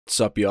What's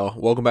up, y'all?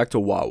 Welcome back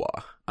to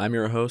Wawa. I'm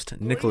your host,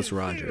 Nicholas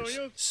Rogers.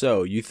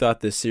 So, you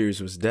thought this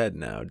series was dead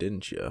now,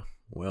 didn't you?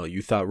 Well,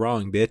 you thought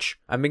wrong, bitch.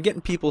 I've been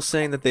getting people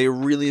saying that they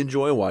really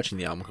enjoy watching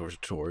the album cover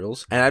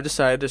tutorials, and I've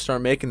decided to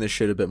start making this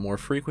shit a bit more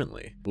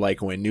frequently. Like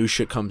when new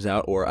shit comes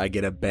out or I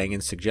get a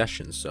banging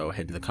suggestion, so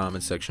head to the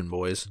comment section,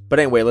 boys. But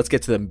anyway, let's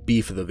get to the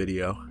beef of the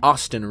video.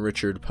 Austin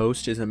Richard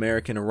Post is an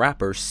American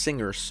rapper,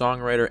 singer,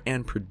 songwriter,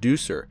 and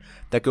producer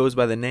that goes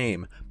by the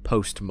name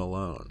Post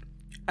Malone.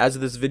 As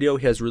of this video,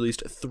 he has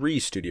released 3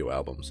 studio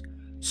albums: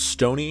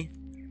 Stony,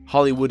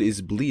 Hollywood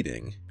is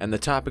Bleeding, and the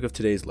topic of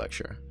today's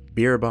lecture,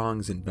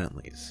 beerbongs and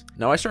bentleys.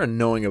 Now, I started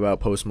knowing about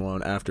Post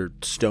Malone after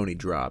Stony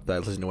dropped. I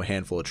listened to a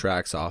handful of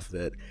tracks off of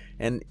it,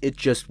 and it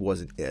just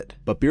wasn't it.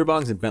 But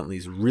beerbongs and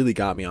bentleys really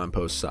got me on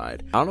Post's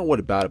side. I don't know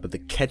what about it, but the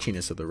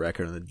catchiness of the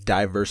record and the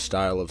diverse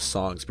style of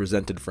songs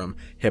presented from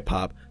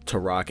hip-hop to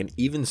rock and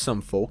even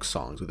some folk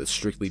songs with it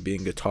strictly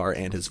being guitar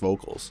and his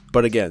vocals.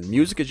 But again,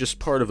 music is just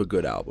part of a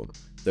good album.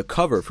 The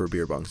cover for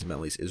Beerbongs and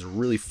Bentleys is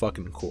really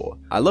fucking cool.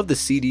 I love the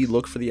CD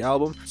look for the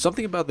album.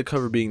 Something about the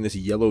cover being this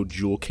yellow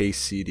jewel case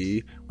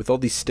CD with all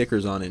these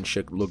stickers on it and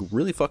shit look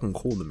really fucking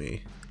cool to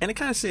me. And it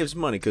kind of saves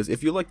money, because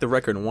if you like the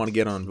record and want to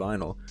get on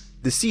vinyl,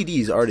 the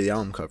CD is already the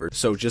album cover,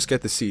 so just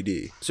get the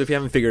CD. So if you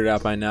haven't figured it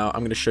out by now,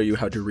 I'm going to show you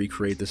how to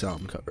recreate this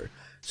album cover.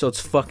 So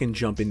let's fucking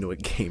jump into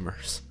it,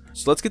 gamers.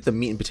 So let's get the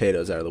meat and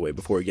potatoes out of the way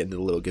before we get into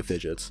the little gift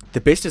fidgets. The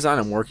base design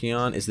I'm working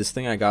on is this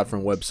thing I got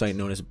from a website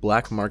known as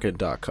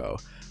blackmarket.co.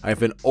 I've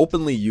been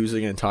openly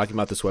using and talking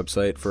about this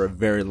website for a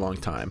very long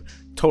time.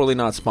 Totally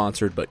not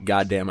sponsored, but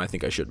goddamn, I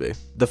think I should be.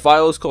 The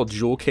file is called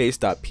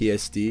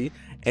jewelcase.psd,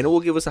 and it will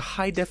give us a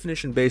high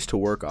definition base to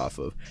work off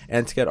of,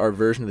 and to get our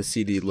version of the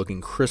CD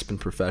looking crisp and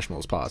professional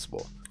as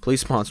possible.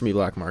 Please sponsor me,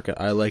 Black Market.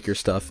 I like your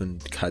stuff,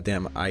 and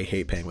goddamn, I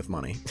hate paying with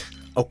money.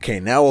 Okay,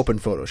 now open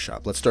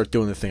Photoshop. Let's start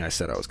doing the thing I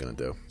said I was going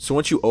to do. So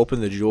once you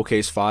open the jewel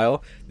case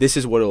file, this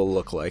is what it'll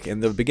look like.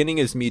 And the beginning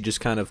is me just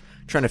kind of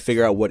trying to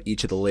figure out what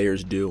each of the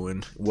layers do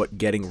and what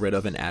getting rid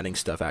of and adding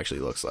stuff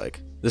actually looks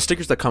like. The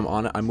stickers that come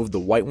on it, I moved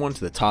the white one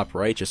to the top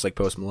right, just like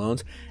Post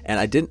Malone's. And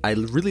I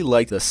really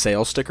liked the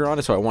sale sticker on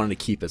it, so I wanted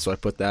to keep it. So I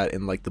put that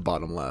in like the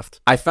bottom left.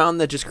 I found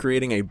that just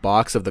creating a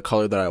box of the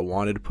color that I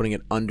wanted, putting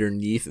it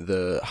underneath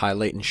the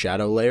highlight and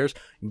shadow layers,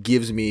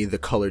 gives me the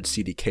colored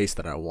CD case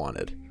that I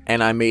wanted.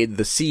 And I made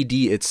the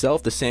CD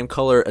itself the same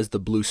color as the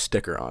blue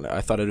sticker on it.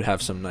 I thought it would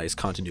have some nice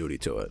continuity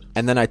to it.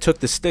 And then I took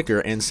the sticker,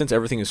 and since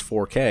everything is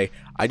 4K,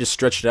 I just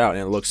stretched it out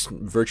and it looks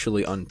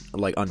virtually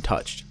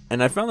untouched.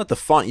 And I found that the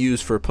font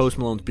used for Post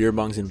Malone's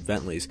Beerbongs and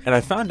Bentleys, and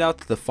I found out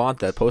that the font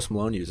that Post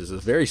Malone uses is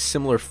a very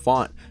similar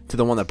font to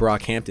the one that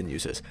Brockhampton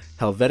uses,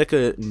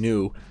 Helvetica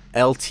New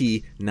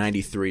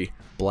LT93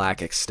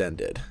 Black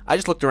Extended. I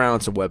just looked around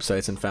on some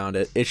websites and found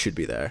it. It should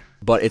be there.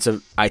 But it's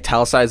a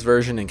italicized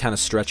version and kind of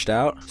stretched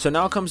out. So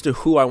now it comes to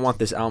who I want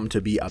this album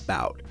to be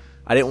about.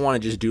 I didn't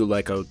want to just do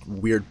like a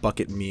weird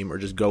bucket meme or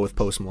just go with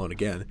Post Malone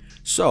again.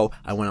 So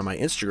I went on my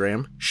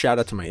Instagram, shout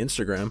out to my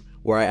Instagram,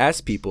 where I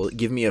asked people,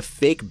 give me a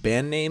fake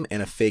band name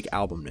and a fake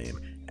album name.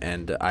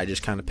 And I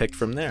just kind of picked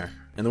from there.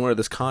 And the winner of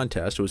this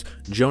contest was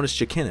Jonas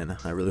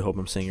Jackinnon. I really hope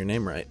I'm saying your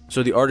name right.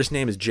 So the artist's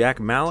name is Jack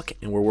Malik,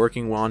 and we're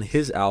working on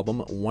his album,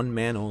 One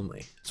Man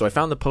Only. So I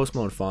found the Post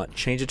Malone font,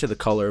 changed it to the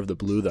color of the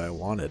blue that I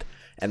wanted,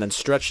 and then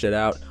stretched it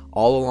out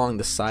all along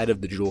the side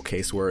of the jewel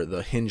case where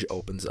the hinge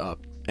opens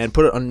up, and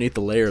put it underneath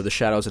the layer of the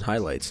shadows and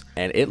highlights.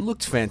 And it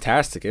looked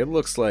fantastic. It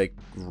looks like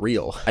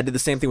real. I did the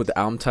same thing with the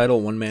album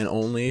title, One Man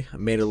Only. I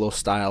made it a little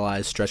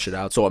stylized, stretched it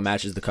out so it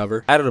matches the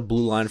cover. Added a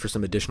blue line for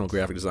some additional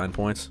graphic design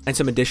points, and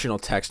some additional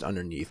text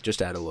underneath, just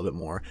to add a little bit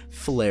more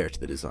flair to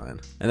the design.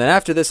 And then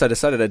after this, I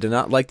decided I did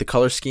not like the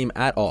color scheme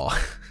at all.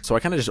 So I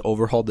kind of just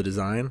overhauled the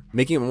design,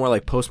 making it more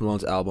like Post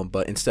Malone's album,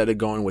 but instead of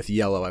going with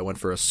yellow, I went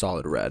for a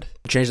solid red.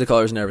 Changed the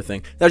colors and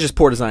everything. That was just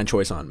poor design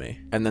choice on me.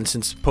 And then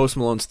since Post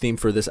Malone's theme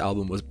for this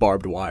album was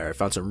barbed wire, I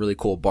found some really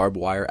cool barbed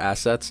wire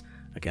assets.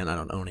 Again, I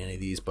don't own any of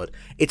these, but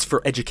it's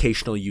for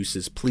educational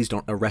uses. Please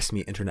don't arrest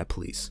me, internet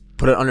police.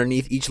 Put it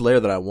underneath each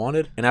layer that I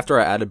wanted, and after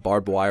I added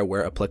barbed wire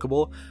where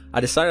applicable, I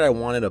decided I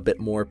wanted a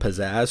bit more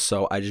pizzazz,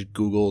 so I just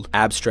googled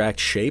abstract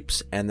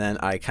shapes, and then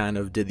I kind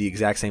of did the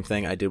exact same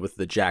thing I did with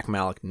the Jack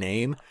Malik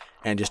name,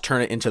 and just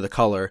turn it into the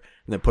color,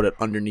 and then put it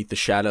underneath the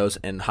shadows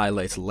and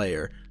highlights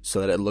layer, so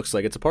that it looks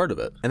like it's a part of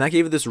it. And that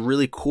gave it this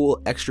really cool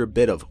extra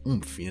bit of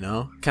oomph, you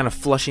know? Kind of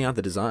flushing out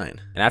the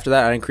design. And after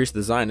that, I increased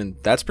the design, and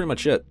that's pretty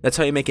much it. That's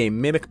how you make a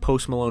mimic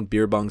Post Malone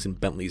Beerbongs and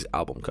Bentleys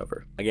album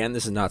cover. Again,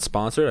 this is not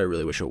sponsored. I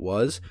really wish it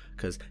was,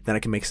 because then I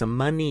can make some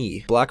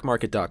money.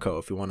 Blackmarket.co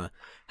if you want to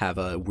have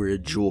a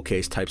weird jewel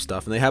case type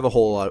stuff, and they have a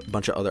whole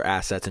bunch of other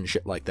assets and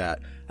shit like that.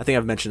 I think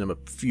I've mentioned them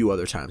a few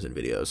other times in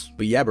videos.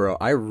 But yeah, bro,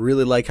 I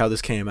really like how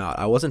this came out.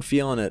 I wasn't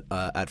feeling it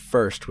at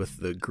first with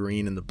the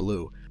green and the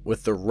blue.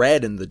 With the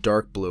red and the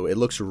dark blue, it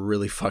looks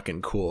really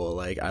fucking cool.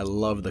 Like, I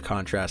love the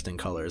contrasting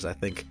colors. I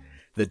think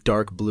the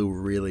dark blue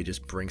really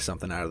just brings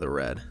something out of the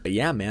red. But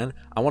yeah, man,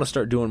 I want to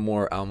start doing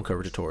more album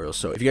cover tutorials.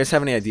 So if you guys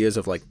have any ideas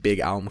of like big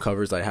album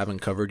covers that I haven't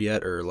covered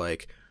yet, or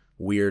like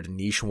weird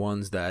niche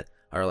ones that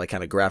are like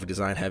kind of graphic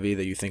design heavy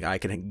that you think I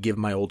can give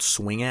my old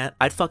swing at,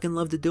 I'd fucking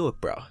love to do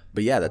it, bro.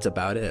 But yeah, that's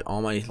about it.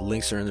 All my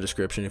links are in the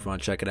description if you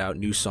want to check it out.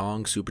 New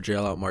song,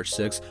 Superjail, out March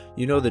 6th.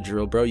 You know the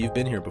drill, bro. You've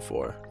been here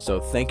before. So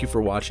thank you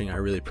for watching. I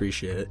really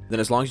appreciate it. Then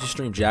as long as you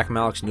stream Jack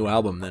Malick's new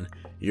album, then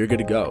you're good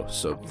to go.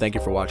 So thank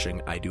you for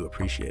watching. I do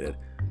appreciate it.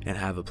 And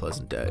have a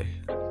pleasant day.